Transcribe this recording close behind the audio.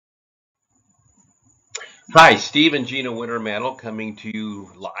Hi, Steve and Gina Wintermantle coming to you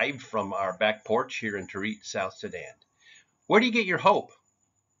live from our back porch here in Tarit, South Sudan. Where do you get your hope?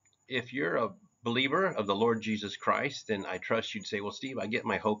 If you're a believer of the Lord Jesus Christ, then I trust you'd say, well, Steve, I get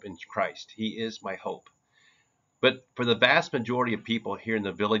my hope in Christ. He is my hope. But for the vast majority of people here in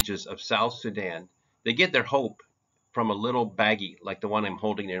the villages of South Sudan, they get their hope from a little baggie like the one I'm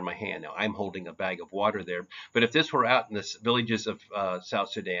holding there in my hand. Now, I'm holding a bag of water there. But if this were out in the villages of South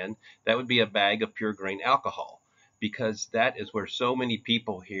Sudan, that would be a bag of pure grain alcohol, because that is where so many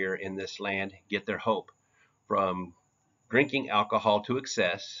people here in this land get their hope from drinking alcohol to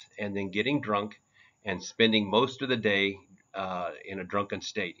excess and then getting drunk and spending most of the day in a drunken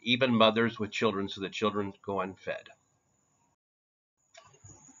state, even mothers with children, so the children go unfed.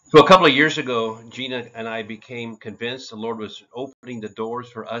 So a couple of years ago, Gina and I became convinced the Lord was opening the doors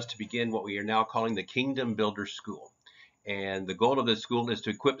for us to begin what we are now calling the Kingdom Builder School. And the goal of this school is to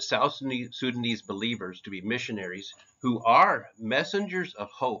equip South Sudanese believers to be missionaries who are messengers of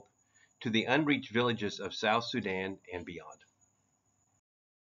hope to the unreached villages of South Sudan and beyond.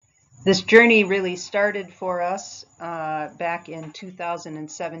 This journey really started for us back in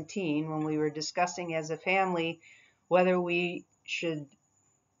 2017 when we were discussing as a family whether we should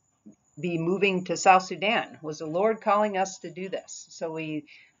be moving to South Sudan. Was the Lord calling us to do this? So we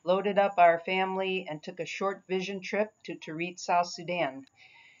loaded up our family and took a short vision trip to Tarit, South Sudan.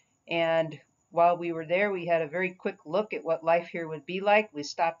 And while we were there, we had a very quick look at what life here would be like. We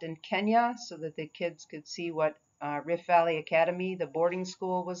stopped in Kenya so that the kids could see what Rift Valley Academy, the boarding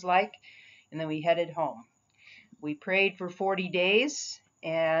school, was like. And then we headed home. We prayed for 40 days,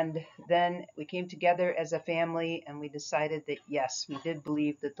 and then we came together as a family and we decided that yes, we did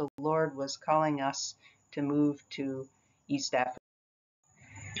believe that the Lord was calling us to move to East Africa.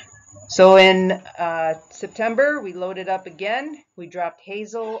 So in September, we loaded up again. We dropped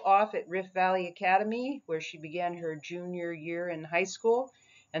Hazel off at Rift Valley Academy, where she began her junior year in high school,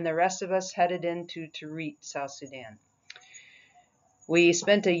 and the rest of us headed into Tarit, South Sudan. We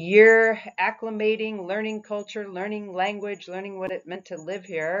spent a year acclimating, learning culture, learning language, learning what it meant to live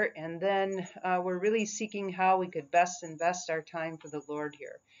here, and then we're really seeking how we could best invest our time for the Lord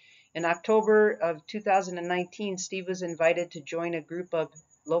here. In October of 2019, Steve was invited to join a group of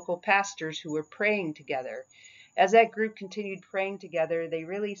local pastors who were praying together. As that group continued praying together, they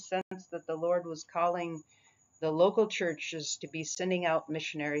really sensed that the Lord was calling the local churches to be sending out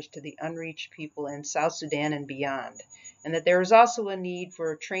missionaries to the unreached people in South Sudan and beyond, and that there was also a need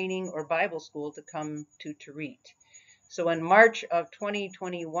for a training or Bible school to come to Tarit. So in March of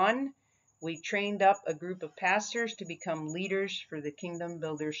 2021, we trained up a group of pastors to become leaders for the Kingdom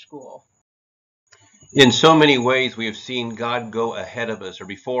Builder School. In so many ways, we have seen God go ahead of us or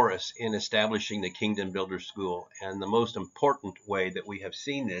before us in establishing the Kingdom Builder School. And the most important way that we have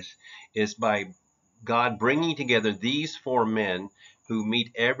seen this is by God bringing together these four men who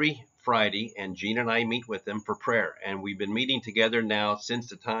meet every Friday, and Gene and I meet with them for prayer. And we've been meeting together now since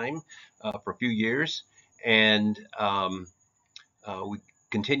the time for a few years. And we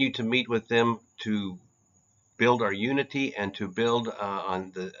continue to meet with them to build our unity and to build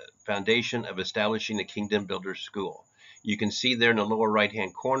on the foundation of establishing the Kingdom Builder School. You can see there in the lower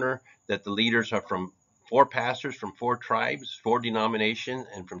right-hand corner that the leaders are from four pastors from four tribes, four denominations,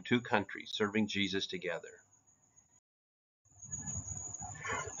 and from two countries serving Jesus together.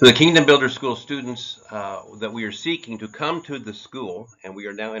 So the Kingdom Builder School students that we are seeking to come to the school, and we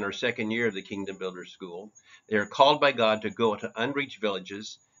are now in our second year of the Kingdom Builder School, they are called by God to go to unreached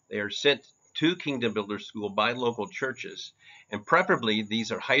villages. They are sent to Kingdom Builder School by local churches, and preferably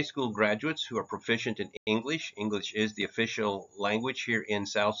these are high school graduates who are proficient in English. English is the official language here in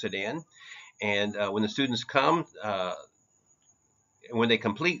South Sudan, and when the students come, when they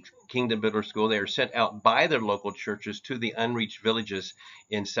complete Kingdom Builder School, they are sent out by their local churches to the unreached villages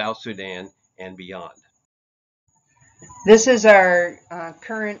in South Sudan and beyond. This is our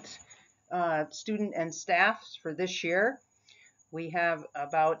current student and staff for this year. We have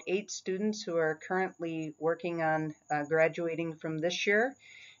about 8 students who are currently working on graduating from this year.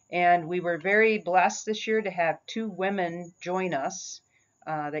 And we were very blessed this year to have 2 women join us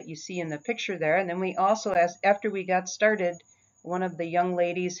that you see in the picture there. And then we also, after we got started, one of the young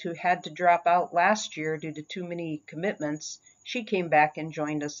ladies who had to drop out last year due to too many commitments, she came back and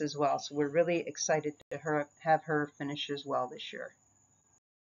joined us as well. So we're really excited to have her finish as well this year.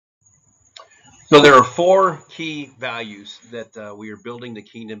 So there are 4 key values that we are building the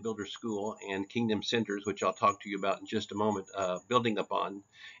Kingdom Builder School and Kingdom Centers, which I'll talk to you about in just a moment, building upon.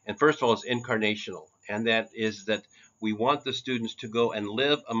 And first of all, it's incarnational, and that is that we want the students to go and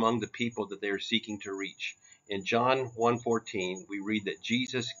live among the people that they are seeking to reach. In John 1:14, we read that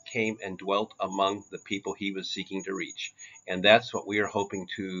Jesus came and dwelt among the people he was seeking to reach. And that's what we are hoping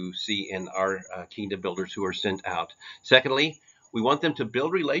to see in our kingdom builders who are sent out. Secondly, we want them to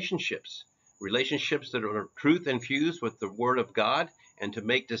build relationships, relationships that are truth infused with the Word of God, and to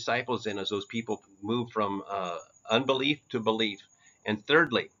make disciples in as those people move from unbelief to belief. And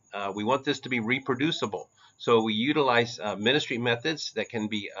thirdly, we want this to be reproducible. So we utilize ministry methods that can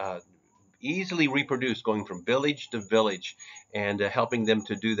be easily reproduced, going from village to village, and helping them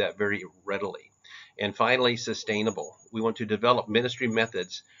to do that very readily. And finally, sustainable. We want to develop ministry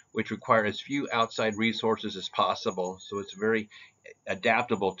methods which require as few outside resources as possible, so it's very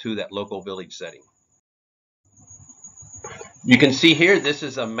adaptable to that local village setting. You can see here, this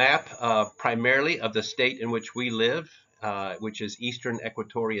is a map primarily of the state in which we live, which is Eastern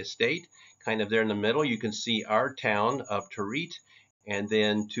Equatoria State, kind of there in the middle. You can see our town of Tarit, and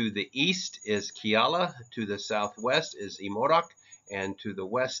then to the east is Kiala, to the southwest is Imorak, and to the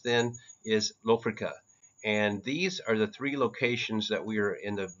west then is Lofrika. And these are the three locations that we are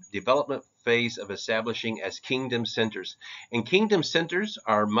in the development phase of establishing as kingdom centers. And kingdom centers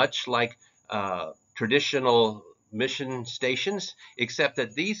are much like traditional mission stations, except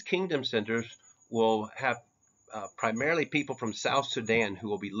that these kingdom centers will have primarily people from South Sudan who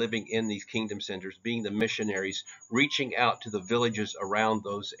will be living in these kingdom centers, being the missionaries, reaching out to the villages around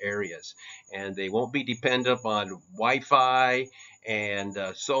those areas. And they won't be dependent upon Wi-Fi and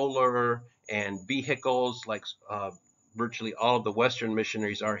solar and vehicles like virtually all of the Western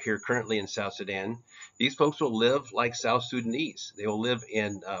missionaries are here currently in South Sudan. These folks will live like South Sudanese. They will live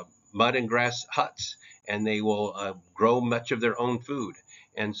in mud and grass huts, and they will grow much of their own food.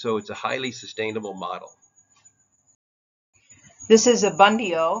 And so it's a highly sustainable model. This is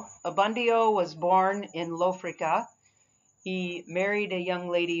Abundio. Abundio was born in Lofrika. He married a young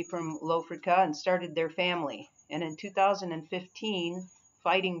lady from Lofrika and started their family. And in 2015,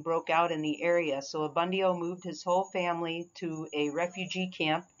 fighting broke out in the area, so Abundio moved his whole family to a refugee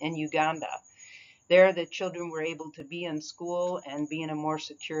camp in Uganda. There, the children were able to be in school and be in a more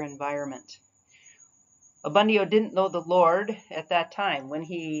secure environment. Abundio didn't know the Lord at that time. When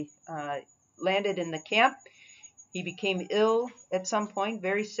he landed in the camp, he became ill at some point,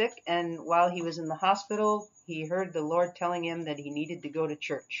 very sick, and while he was in the hospital, he heard the Lord telling him that he needed to go to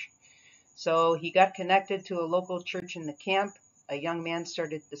church. So he got connected to a local church in the camp. A young man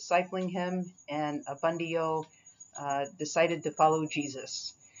started discipling him, and Abundio decided to follow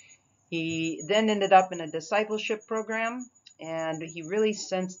Jesus. He then ended up in a discipleship program, and he really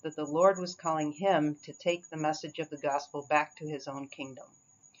sensed that the Lord was calling him to take the message of the gospel back to his own kingdom.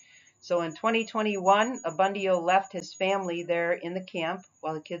 So in 2021, Abundio left his family there in the camp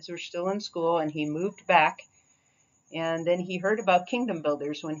while the kids were still in school, and he moved back. And then he heard about kingdom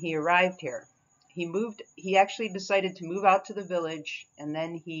builders when he arrived here. He actually decided to move out to the village, and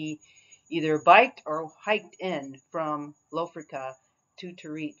then he either biked or hiked in from Lofrika to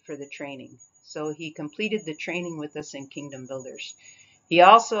Tarit for the training. So he completed the training with us in Kingdom Builders. He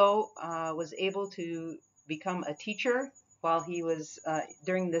also was able to become a teacher while he was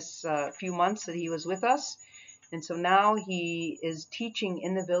during this few months that he was with us. And so now he is teaching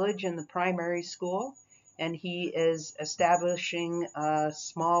in the village in the primary school, and he is establishing a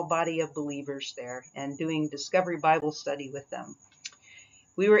small body of believers there and doing Discovery Bible study with them.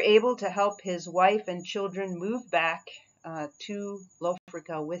 We were able to help his wife and children move back to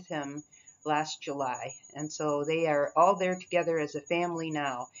Lofrika with him last July. And so they are all there together as a family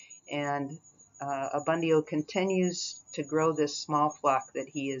now. And Abundio continues to grow this small flock that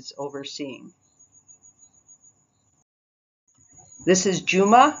he is overseeing. This is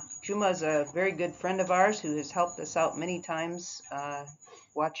Juma. Juma is a very good friend of ours who has helped us out many times,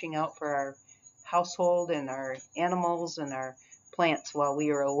 watching out for our household and our animals and our plants while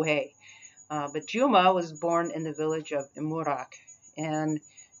we are away. But Juma was born in the village of Imurak, and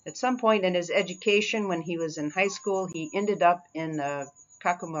at some point in his education, when he was in high school, he ended up in the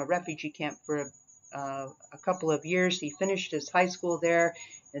Kakuma refugee camp for a couple of years. He finished his high school there,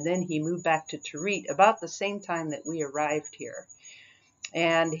 and then he moved back to Tarit about the same time that we arrived here.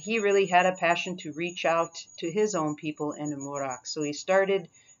 And he really had a passion to reach out to his own people in Imurak. So he started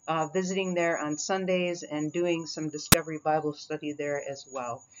visiting there on Sundays and doing some Discovery Bible study there as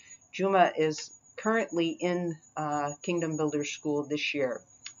well. Juma is currently in Kingdom Builder School this year.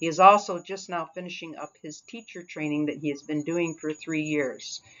 He is also just now finishing up his teacher training that he has been doing for 3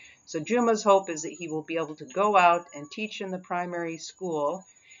 years. So Juma's hope is that he will be able to go out and teach in the primary school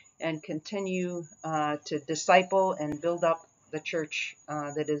and continue to disciple and build up the church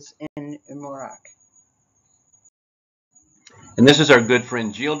that is in Imurak. And this is our good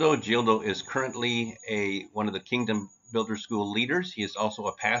friend Gildo. Gildo is currently one of the Kingdom Builder School leaders. He is also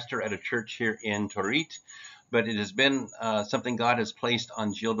a pastor at a church here in Torit. But it has been something God has placed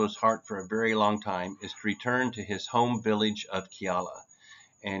on Gildo's heart for a very long time, is to return to his home village of Kiala.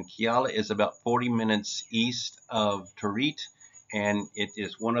 And Kiala is about 40 minutes east of Torit, and it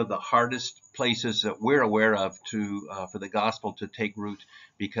is one of the hardest places that we're aware of for the gospel to take root,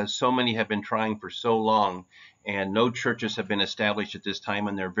 because so many have been trying for so long, and no churches have been established at this time,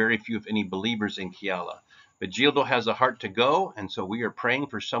 and there are very few, if any, believers in Kiala. But Gildo has a heart to go, and so we are praying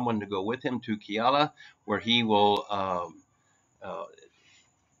for someone to go with him to Kiala, where he will uh,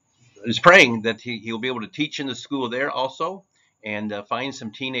 is praying that he'll be able to teach in the school there also, and find some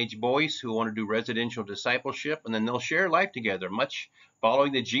teenage boys who want to do residential discipleship, and then they'll share life together, much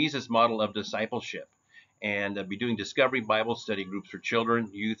following the Jesus model of discipleship, and be doing Discovery Bible Study groups for children,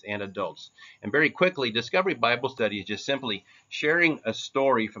 youth, and adults. And very quickly, Discovery Bible Study is just simply sharing a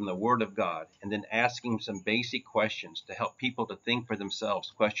story from the Word of God and then asking some basic questions to help people to think for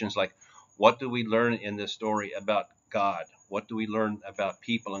themselves. Questions like, what do we learn in this story about God? What do we learn about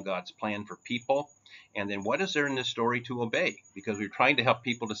people and God's plan for people? And then what is there in this story to obey? Because we're trying to help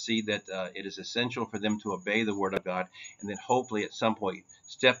people to see that it is essential for them to obey the Word of God, and then hopefully at some point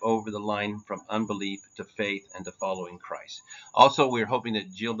step over the line from unbelief to faith and to following Christ. Also, we're hoping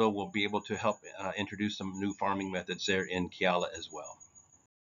that Gildo will be able to help introduce some new farming methods there in Kiala as well.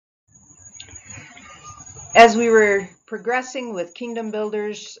 As we were progressing with Kingdom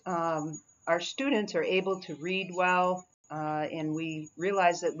Builders, our students are able to read well, and we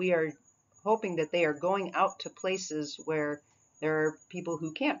realize that we are hoping that they are going out to places where there are people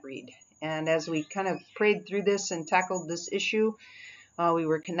who can't read. And as we kind of prayed through this and tackled this issue, we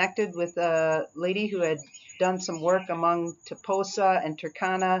were connected with a lady who had done some work among Toposa and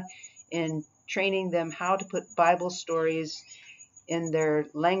Turkana in training them how to put Bible stories in their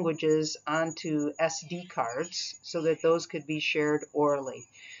languages onto SD cards so that those could be shared orally.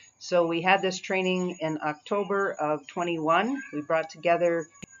 So we had this training in October of 21. We brought together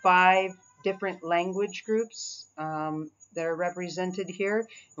 5 different language groups that are represented here,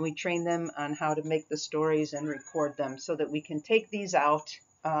 and we trained them on how to make the stories and record them so that we can take these out,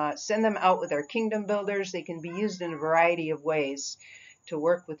 send them out with our Kingdom Builders. They can be used in a variety of ways to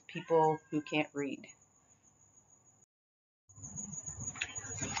work with people who can't read.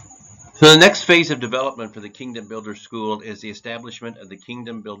 So the next phase of development for the Kingdom Builders School is the establishment of the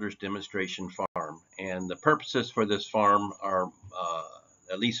Kingdom Builders Demonstration Farm. And the purposes for this farm are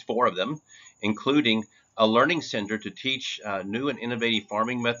at least 4 of them, including a learning center to teach new and innovative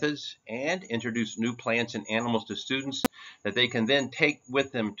farming methods and introduce new plants and animals to students that they can then take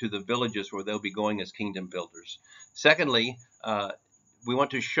with them to the villages where they'll be going as Kingdom Builders. Secondly, we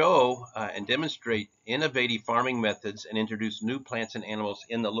want to show and demonstrate innovative farming methods and introduce new plants and animals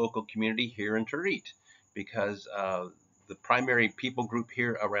in the local community here in Torit, because the primary people group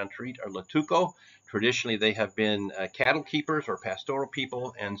here around Torit are Latuko. Traditionally, they have been cattle keepers or pastoral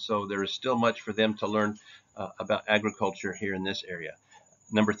people, and so there is still much for them to learn about agriculture here in this area.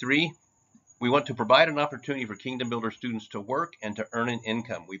 Number 3, we want to provide an opportunity for Kingdom Builder students to work and to earn an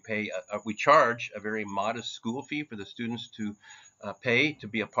income. We charge a very modest school fee for the students to pay to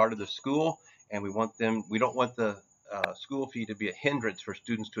be a part of the school, and we don't want the school fee to be a hindrance for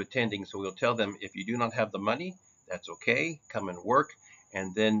students to attending. So we'll tell them, if you do not have the money, that's okay, come and work,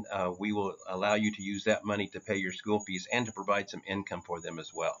 and then we will allow you to use that money to pay your school fees and to provide some income for them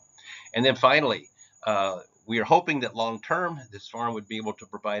as well. And then finally, we are hoping that long term, this farm would be able to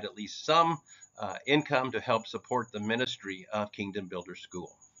provide at least some income to help support the ministry of Kingdom Builder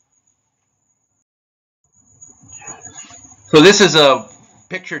School. So this is a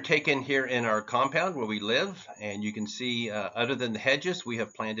picture taken here in our compound where we live, and you can see other than the hedges, we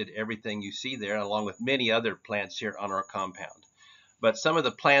have planted everything you see there, along with many other plants here on our compound. But some of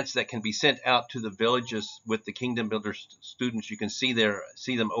the plants that can be sent out to the villages with the Kingdom Builder students, you can see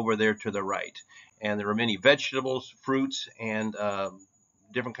them over there to the right. And there are many vegetables, fruits, and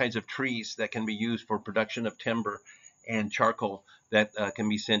different kinds of trees that can be used for production of timber and charcoal that can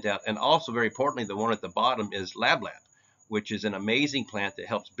be sent out. And also, very importantly, the one at the bottom is Lab, which is an amazing plant that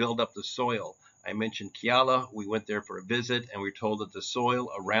helps build up the soil. I mentioned Kiala. We went there for a visit, and we were told that the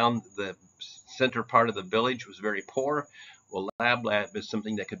soil around the center part of the village was very poor. Well, Lab is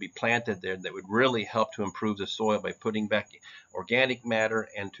something that could be planted there that would really help to improve the soil by putting back organic matter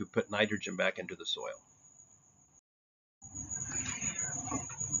and to put nitrogen back into the soil.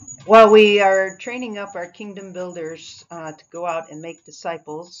 While we are training up our Kingdom Builders to go out and make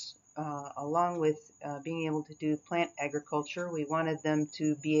disciples, along with being able to do plant agriculture, we wanted them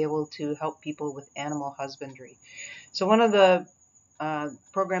to be able to help people with animal husbandry. So one of the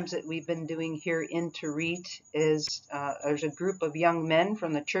programs that we've been doing here in Terete is there's a group of young men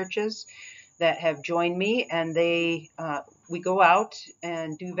from the churches that have joined me, and we go out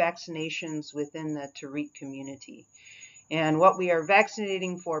and do vaccinations within the Terete community. And what we are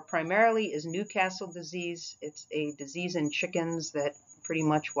vaccinating for primarily is Newcastle disease. It's a disease in chickens that pretty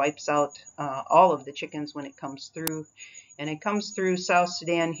much wipes out all of the chickens when it comes through. And it comes through South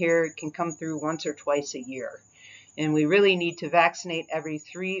Sudan here. It can come through once or twice a year. And we really need to vaccinate every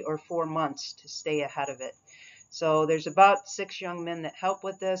 3 or 4 months to stay ahead of it. So there's about 6 young men that help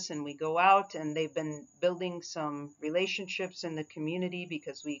with this, and we go out, and they've been building some relationships in the community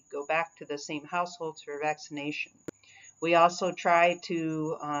because we go back to the same households for vaccination. We also try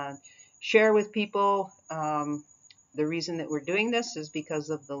to share with people the reason that we're doing this is because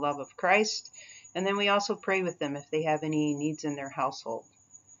of the love of Christ. And then we also pray with them if they have any needs in their household.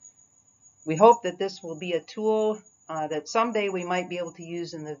 We hope that this will be a tool that someday we might be able to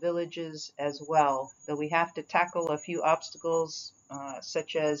use in the villages as well, though we have to tackle a few obstacles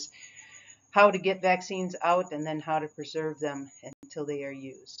such as how to get vaccines out and then how to preserve them until they are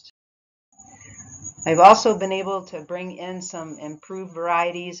used. I've also been able to bring in some improved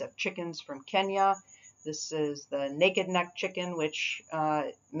varieties of chickens from Kenya. This is the naked neck chicken, which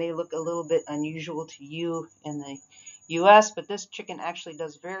may look a little bit unusual to you in the US, but this chicken actually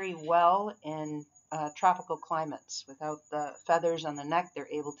does very well in tropical climates. Without the feathers on the neck, they're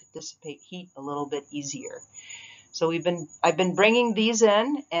able to dissipate heat a little bit easier. So I've been bringing these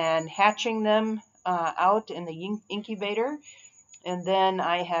in and hatching them out in the incubator. And then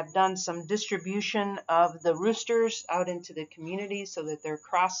I have done some distribution of the roosters out into the community so that they're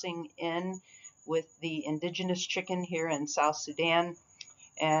crossing in with the indigenous chicken here in South Sudan.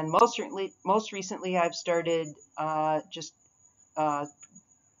 And most recently I've started just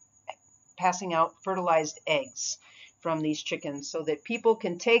passing out fertilized eggs from these chickens so that people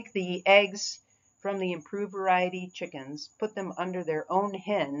can take the eggs from the improved variety chickens, put them under their own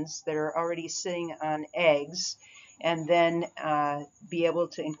hens that are already sitting on eggs, and then be able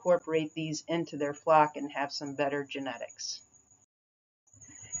to incorporate these into their flock and have some better genetics.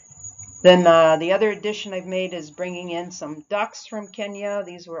 Then the other addition I've made is bringing in some ducks from Kenya.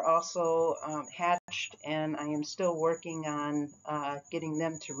 These were also hatched, and I am still working on getting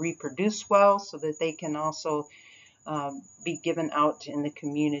them to reproduce well so that they can also be given out in the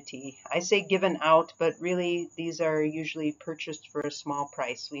community. I say given out, but really these are usually purchased for a small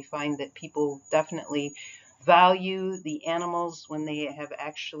price. We find that people definitely value the animals when they have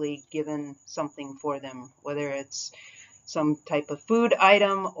actually given something for them, whether it's some type of food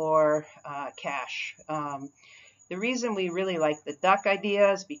item or cash. The reason we really like the duck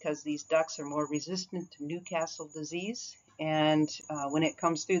idea is because these ducks are more resistant to Newcastle disease, and when it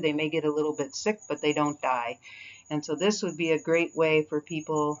comes through they may get a little bit sick, but they don't die. And so this would be a great way for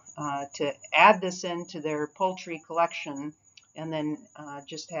people to add this into their poultry collection and then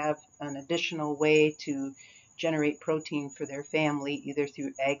just have an additional way to generate protein for their family, either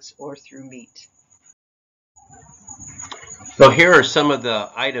through eggs or through meat. So here are some of the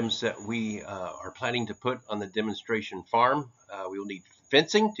items that we are planning to put on the demonstration farm. We will need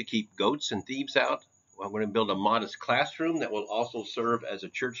fencing to keep goats and thieves out. We're going to build a modest classroom that will also serve as a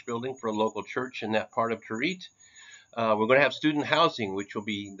church building for a local church in that part of Terete. We're going to have student housing, which will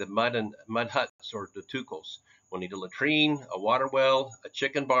be the mud huts or the tukos. We'll need a latrine, a water well, a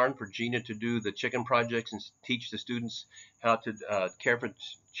chicken barn for Gina to do the chicken projects and teach the students how to care for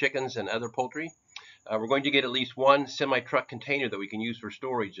chickens and other poultry. We're going to get at least one semi-truck container that we can use for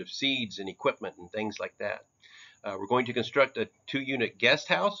storage of seeds and equipment and things like that. We're going to construct a 2-unit guest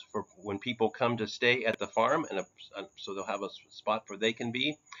house for when people come to stay at the farm, and so they'll have a spot where they can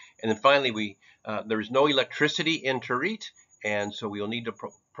be. And then finally, there is no electricity in Terete, and so we'll need to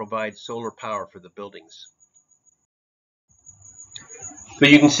provide solar power for the buildings. So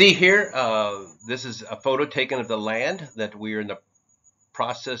you can see here, this is a photo taken of the land that we are in the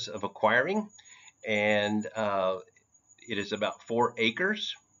process of acquiring, and it is about 4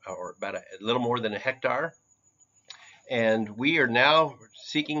 acres, or about a little more than a hectare. And we are now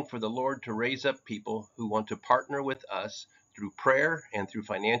seeking for the Lord to raise up people who want to partner with us through prayer and through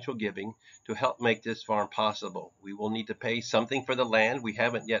financial giving to help make this farm possible. We will need to pay something for the land. We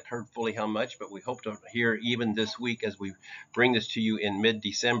haven't yet heard fully how much, but we hope to hear even this week as we bring this to you in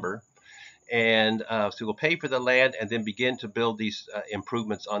mid-December. And so we'll pay for the land and then begin to build these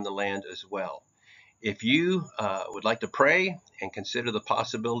improvements on the land as well. If you would like to pray and consider the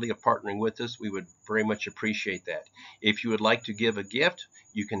possibility of partnering with us, we would very much appreciate that. If you would like to give a gift,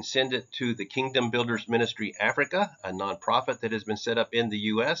 you can send it to the Kingdom Builders Ministry Africa, a nonprofit that has been set up in the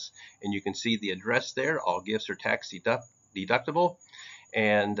U.S., and you can see the address there. All gifts are tax deductible.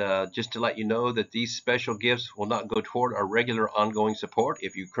 And just to let you know that these special gifts will not go toward our regular ongoing support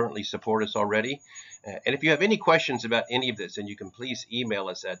if you currently support us already. And if you have any questions about any of this, then you can please email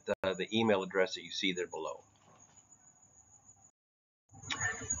us at the email address that you see there below.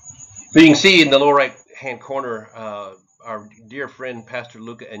 So you can see in the lower right hand corner our dear friend Pastor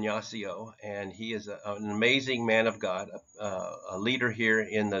Luca Ignacio, and he is an amazing man of God, a leader here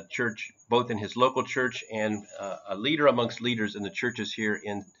in the church, both in his local church and a leader amongst leaders in the churches here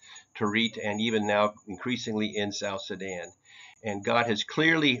in Tarit and even now increasingly in South Sudan. And God has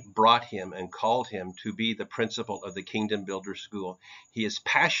clearly brought him and called him to be the principal of the Kingdom Builder School. He is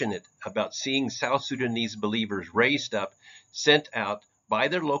passionate about seeing South Sudanese believers raised up, sent out by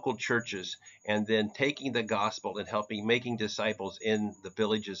their local churches, and then taking the gospel and helping making disciples in the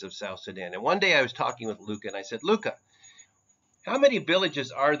villages of South Sudan. And one day I was talking with Luca, and I said, Luca, how many villages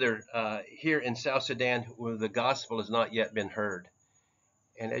are there here in South Sudan where the gospel has not yet been heard?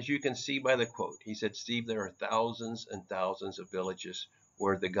 And as you can see by the quote, he said, Steve, there are thousands and thousands of villages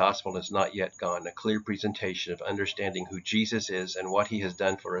where the gospel has not yet gone, a clear presentation of understanding who Jesus is and what he has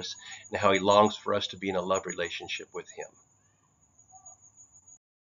done for us and how he longs for us to be in a love relationship with him.